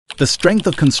The strength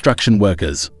of construction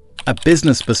workers. A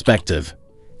business perspective.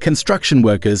 Construction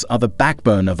workers are the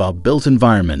backbone of our built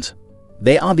environment.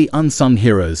 They are the unsung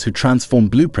heroes who transform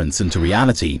blueprints into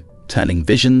reality, turning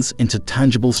visions into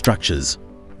tangible structures.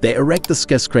 They erect the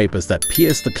skyscrapers that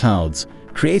pierce the clouds,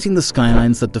 creating the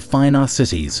skylines that define our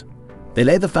cities. They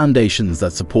lay the foundations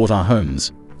that support our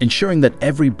homes, ensuring that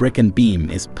every brick and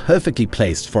beam is perfectly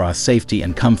placed for our safety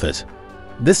and comfort.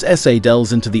 This essay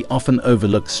delves into the often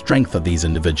overlooked strength of these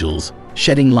individuals,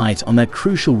 shedding light on their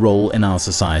crucial role in our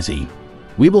society.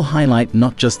 We will highlight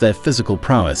not just their physical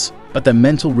prowess, but their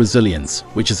mental resilience,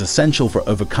 which is essential for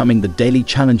overcoming the daily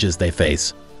challenges they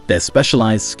face. Their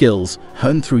specialized skills,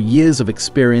 honed through years of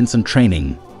experience and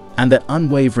training, and their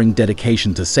unwavering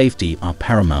dedication to safety are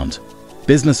paramount.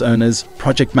 Business owners,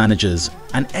 project managers,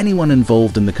 and anyone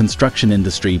involved in the construction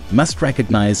industry must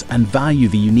recognize and value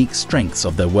the unique strengths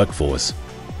of their workforce.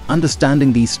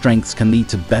 Understanding these strengths can lead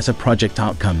to better project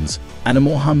outcomes and a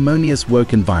more harmonious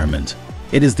work environment.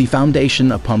 It is the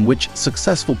foundation upon which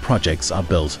successful projects are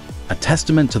built, a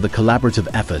testament to the collaborative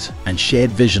effort and shared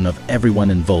vision of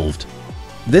everyone involved.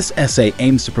 This essay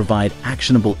aims to provide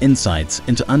actionable insights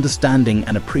into understanding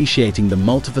and appreciating the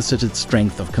multifaceted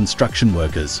strength of construction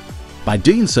workers. By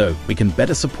doing so, we can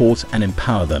better support and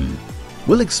empower them.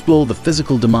 We'll explore the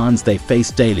physical demands they face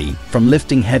daily, from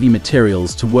lifting heavy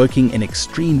materials to working in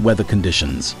extreme weather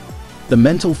conditions. The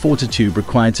mental fortitude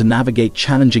required to navigate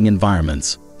challenging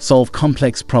environments, solve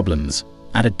complex problems,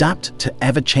 and adapt to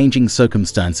ever-changing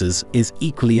circumstances is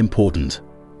equally important.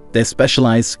 Their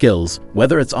specialized skills,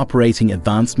 whether it's operating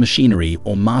advanced machinery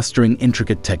or mastering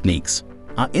intricate techniques,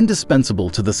 are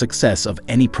indispensable to the success of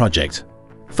any project.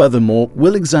 Furthermore,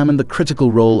 we'll examine the critical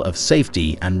role of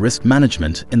safety and risk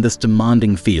management in this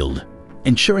demanding field.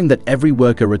 Ensuring that every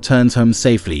worker returns home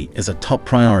safely is a top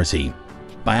priority.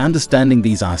 By understanding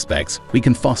these aspects, we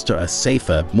can foster a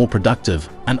safer, more productive,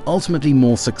 and ultimately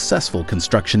more successful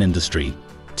construction industry.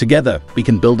 Together, we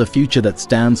can build a future that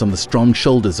stands on the strong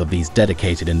shoulders of these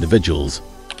dedicated individuals.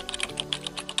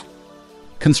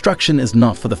 Construction is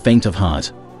not for the faint of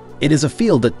heart. It is a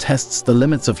field that tests the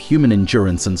limits of human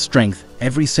endurance and strength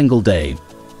every single day.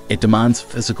 It demands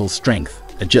physical strength,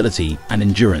 agility, and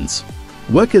endurance.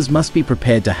 Workers must be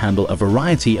prepared to handle a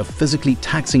variety of physically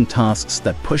taxing tasks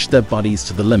that push their bodies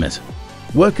to the limit.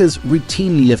 Workers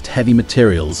routinely lift heavy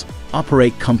materials,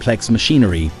 operate complex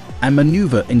machinery, and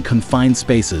maneuver in confined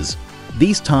spaces.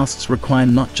 These tasks require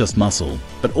not just muscle,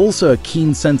 but also a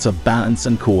keen sense of balance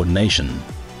and coordination.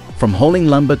 From hauling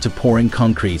lumber to pouring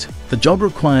concrete, the job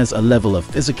requires a level of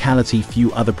physicality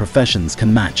few other professions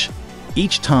can match.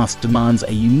 Each task demands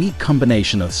a unique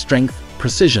combination of strength,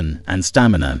 precision, and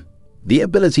stamina. The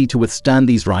ability to withstand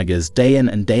these rigors day in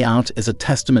and day out is a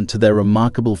testament to their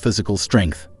remarkable physical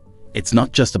strength. It's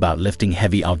not just about lifting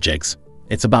heavy objects,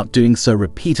 it's about doing so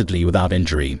repeatedly without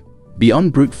injury.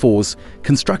 Beyond brute force,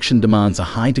 construction demands a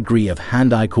high degree of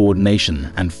hand-eye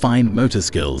coordination and fine motor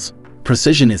skills.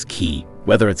 Precision is key,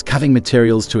 whether it's cutting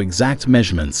materials to exact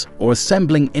measurements or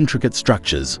assembling intricate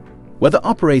structures. Whether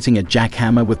operating a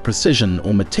jackhammer with precision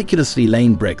or meticulously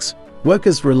laying bricks,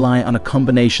 workers rely on a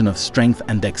combination of strength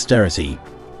and dexterity.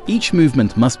 Each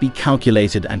movement must be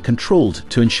calculated and controlled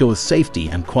to ensure safety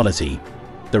and quality.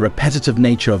 The repetitive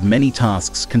nature of many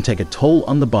tasks can take a toll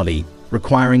on the body,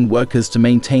 requiring workers to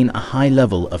maintain a high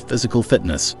level of physical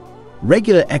fitness.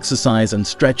 Regular exercise and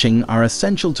stretching are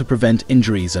essential to prevent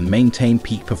injuries and maintain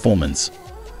peak performance.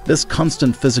 This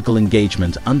constant physical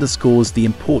engagement underscores the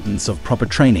importance of proper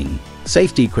training,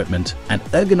 safety equipment, and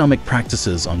ergonomic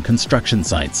practices on construction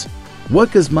sites.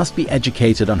 Workers must be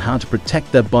educated on how to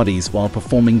protect their bodies while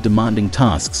performing demanding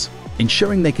tasks,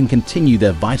 ensuring they can continue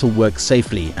their vital work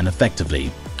safely and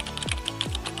effectively.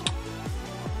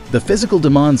 The physical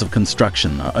demands of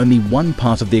construction are only one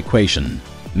part of the equation.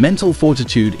 Mental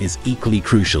fortitude is equally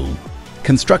crucial.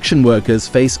 Construction workers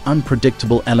face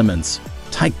unpredictable elements,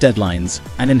 tight deadlines,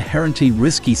 and inherently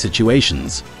risky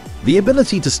situations. The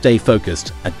ability to stay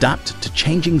focused, adapt to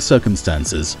changing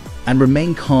circumstances, and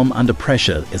remain calm under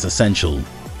pressure is essential.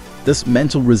 This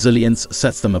mental resilience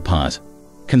sets them apart.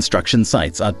 Construction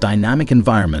sites are dynamic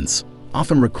environments,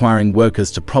 often requiring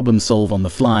workers to problem solve on the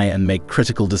fly and make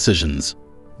critical decisions.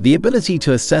 The ability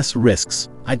to assess risks,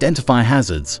 identify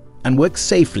hazards, and work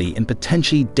safely in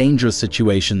potentially dangerous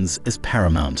situations is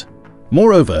paramount.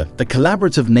 Moreover, the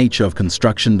collaborative nature of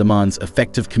construction demands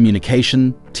effective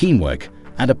communication, teamwork,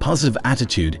 and a positive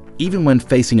attitude even when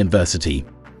facing adversity.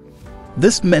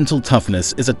 This mental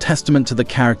toughness is a testament to the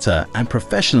character and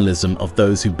professionalism of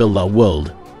those who build our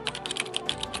world.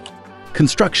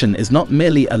 Construction is not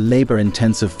merely a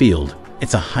labor-intensive field,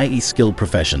 it's a highly skilled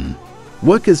profession.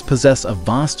 Workers possess a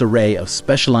vast array of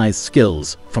specialized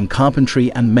skills, from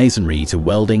carpentry and masonry to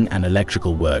welding and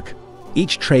electrical work.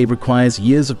 Each trade requires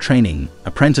years of training,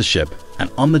 apprenticeship, and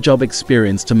on-the-job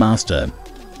experience to master.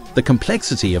 The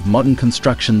complexity of modern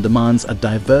construction demands a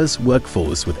diverse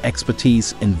workforce with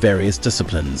expertise in various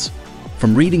disciplines.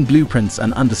 From reading blueprints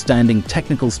and understanding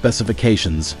technical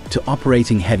specifications to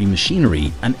operating heavy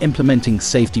machinery and implementing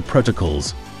safety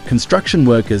protocols, construction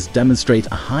workers demonstrate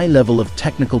a high level of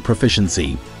technical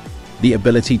proficiency. The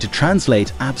ability to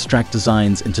translate abstract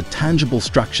designs into tangible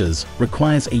structures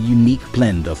requires a unique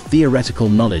blend of theoretical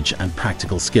knowledge and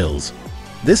practical skills.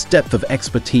 This depth of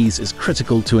expertise is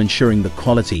critical to ensuring the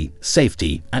quality,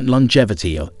 safety, and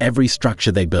longevity of every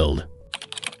structure they build.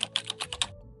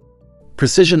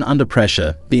 Precision under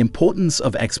pressure, the importance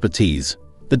of expertise.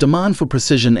 The demand for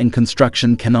precision in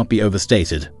construction cannot be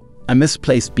overstated. A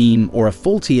misplaced beam or a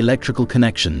faulty electrical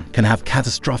connection can have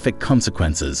catastrophic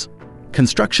consequences.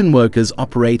 Construction workers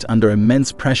operate under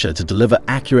immense pressure to deliver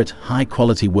accurate,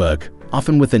 high-quality work,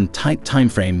 often within tight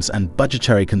timeframes and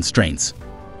budgetary constraints.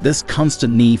 This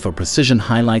constant need for precision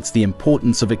highlights the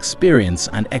importance of experience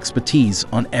and expertise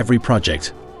on every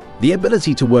project. The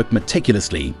ability to work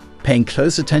meticulously, paying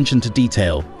close attention to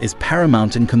detail, is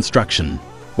paramount in construction.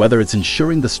 Whether it's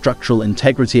ensuring the structural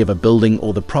integrity of a building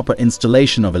or the proper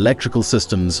installation of electrical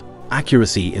systems,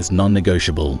 accuracy is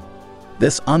non-negotiable.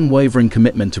 This unwavering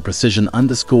commitment to precision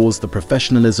underscores the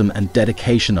professionalism and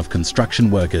dedication of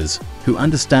construction workers who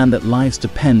understand that lives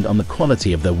depend on the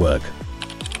quality of their work.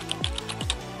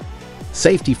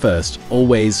 Safety first,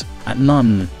 always, a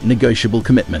non-negotiable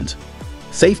commitment.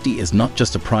 Safety is not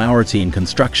just a priority in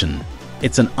construction,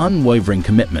 it's an unwavering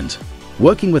commitment.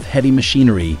 Working with heavy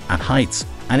machinery at heights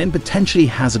and in potentially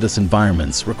hazardous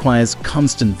environments requires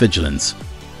constant vigilance.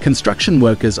 Construction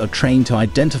workers are trained to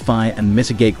identify and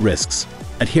mitigate risks,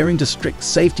 adhering to strict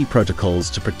safety protocols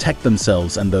to protect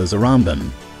themselves and those around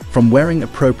them. From wearing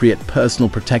appropriate personal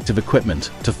protective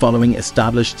equipment to following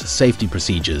established safety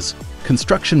procedures,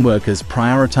 construction workers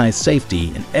prioritize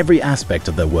safety in every aspect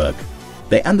of their work.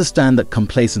 They understand that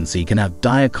complacency can have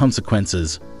dire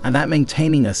consequences and that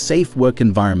maintaining a safe work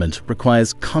environment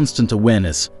requires constant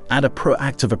awareness and a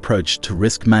proactive approach to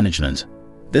risk management.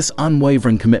 This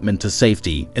unwavering commitment to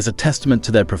safety is a testament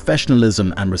to their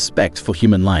professionalism and respect for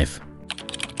human life.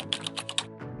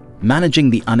 Managing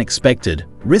the unexpected,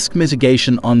 risk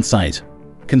mitigation on-site.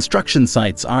 Construction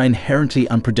sites are inherently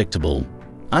unpredictable.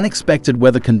 Unexpected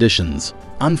weather conditions,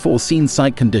 unforeseen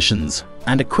site conditions,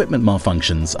 and equipment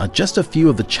malfunctions are just a few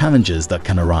of the challenges that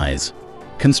can arise.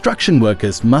 Construction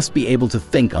workers must be able to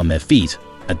think on their feet,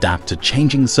 adapt to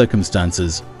changing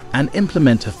circumstances, and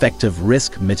implement effective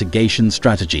risk mitigation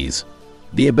strategies.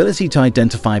 The ability to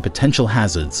identify potential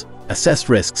hazards, assess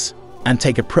risks, and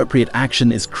take appropriate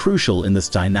action is crucial in this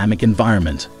dynamic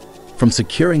environment. From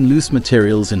securing loose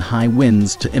materials in high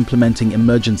winds to implementing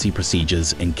emergency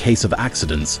procedures in case of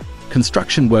accidents,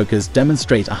 construction workers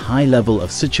demonstrate a high level of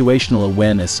situational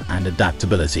awareness and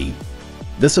adaptability.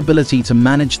 This ability to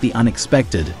manage the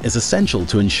unexpected is essential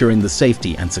to ensuring the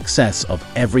safety and success of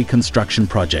every construction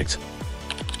project.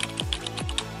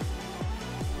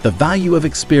 The value of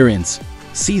experience,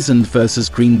 seasoned versus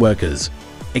green workers.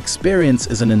 Experience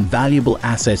is an invaluable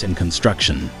asset in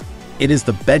construction. It is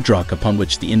the bedrock upon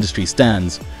which the industry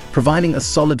stands, providing a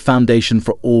solid foundation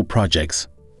for all projects.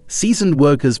 Seasoned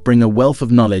workers bring a wealth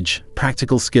of knowledge,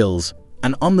 practical skills,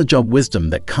 and on-the-job wisdom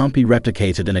that can't be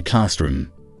replicated in a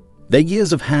classroom. Their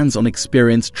years of hands-on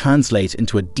experience translate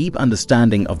into a deep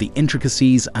understanding of the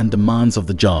intricacies and demands of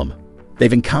the job.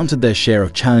 They've encountered their share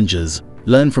of challenges,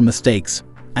 learned from mistakes,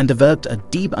 and developed a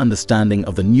deep understanding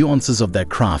of the nuances of their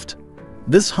craft.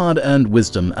 This hard-earned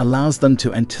wisdom allows them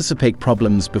to anticipate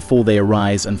problems before they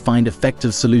arise and find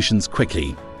effective solutions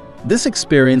quickly. This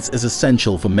experience is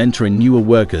essential for mentoring newer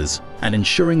workers and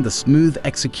ensuring the smooth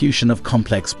execution of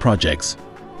complex projects.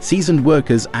 Seasoned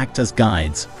workers act as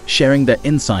guides, sharing their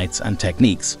insights and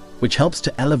techniques, which helps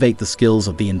to elevate the skills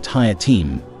of the entire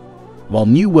team. While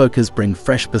new workers bring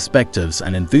fresh perspectives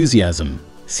and enthusiasm,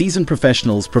 seasoned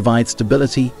professionals provide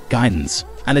stability, guidance,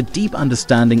 and a deep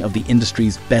understanding of the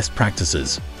industry's best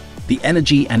practices. The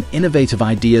energy and innovative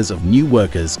ideas of new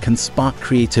workers can spark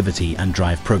creativity and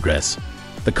drive progress.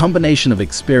 The combination of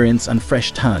experience and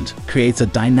fresh talent creates a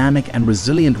dynamic and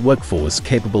resilient workforce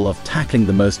capable of tackling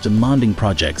the most demanding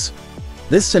projects.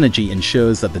 This synergy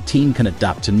ensures that the team can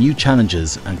adapt to new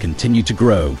challenges and continue to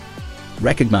grow.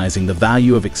 Recognizing the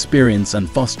value of experience and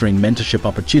fostering mentorship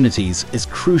opportunities is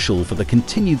crucial for the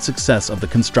continued success of the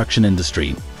construction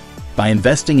industry. By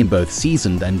investing in both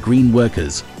seasoned and green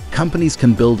workers, companies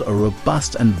can build a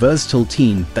robust and versatile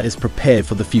team that is prepared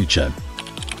for the future.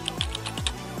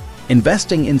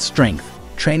 Investing in strength,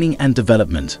 training and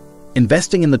development.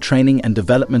 Investing in the training and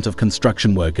development of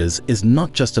construction workers is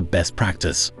not just a best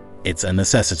practice, it's a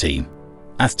necessity.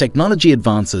 As technology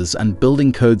advances and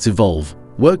building codes evolve,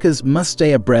 workers must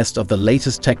stay abreast of the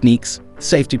latest techniques,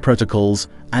 safety protocols,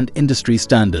 and industry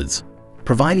standards.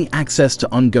 Providing access to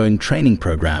ongoing training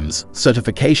programs,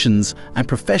 certifications, and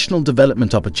professional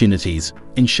development opportunities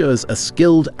ensures a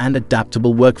skilled and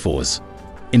adaptable workforce.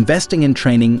 Investing in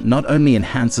training not only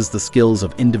enhances the skills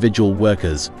of individual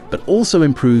workers, but also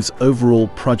improves overall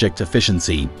project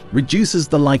efficiency, reduces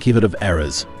the likelihood of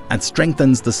errors, and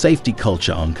strengthens the safety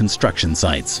culture on construction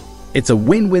sites. It's a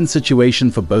win-win situation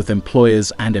for both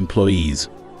employers and employees.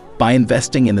 By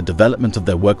investing in the development of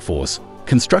their workforce,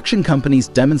 construction companies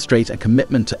demonstrate a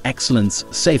commitment to excellence,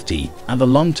 safety, and the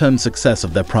long-term success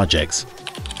of their projects.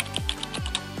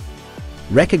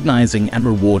 Recognizing and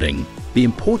rewarding. The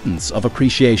importance of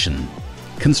appreciation.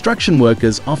 Construction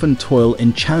workers often toil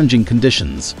in challenging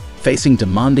conditions, facing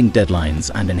demanding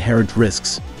deadlines and inherent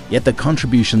risks, yet their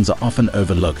contributions are often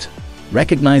overlooked.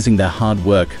 Recognizing their hard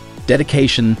work,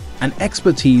 dedication, and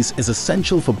expertise is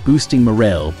essential for boosting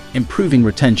morale, improving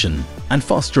retention, and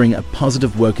fostering a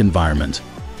positive work environment.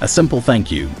 A simple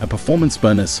thank you, a performance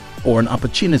bonus, or an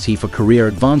opportunity for career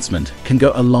advancement can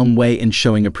go a long way in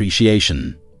showing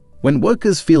appreciation. When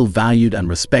workers feel valued and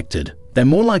respected, they're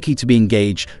more likely to be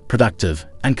engaged, productive,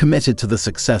 and committed to the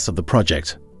success of the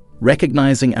project.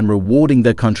 Recognizing and rewarding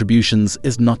their contributions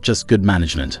is not just good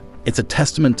management, it's a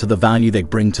testament to the value they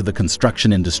bring to the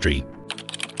construction industry.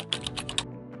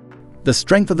 The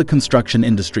strength of the construction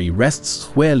industry rests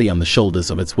squarely on the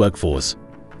shoulders of its workforce.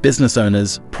 Business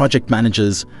owners, project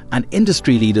managers, and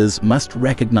industry leaders must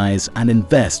recognize and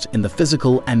invest in the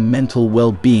physical and mental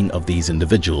well-being of these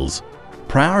individuals.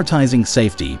 Prioritizing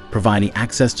safety, providing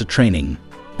access to training,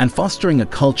 and fostering a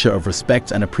culture of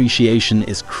respect and appreciation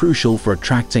is crucial for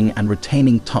attracting and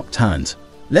retaining top talent.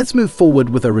 Let's move forward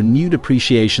with a renewed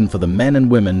appreciation for the men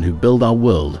and women who build our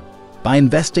world. By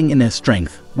investing in their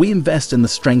strength, we invest in the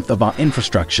strength of our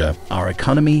infrastructure, our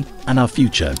economy, and our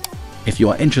future. If you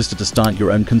are interested to start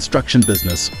your own construction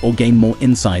business or gain more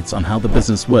insights on how the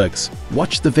business works,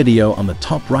 watch the video on the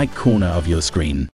top right corner of your screen.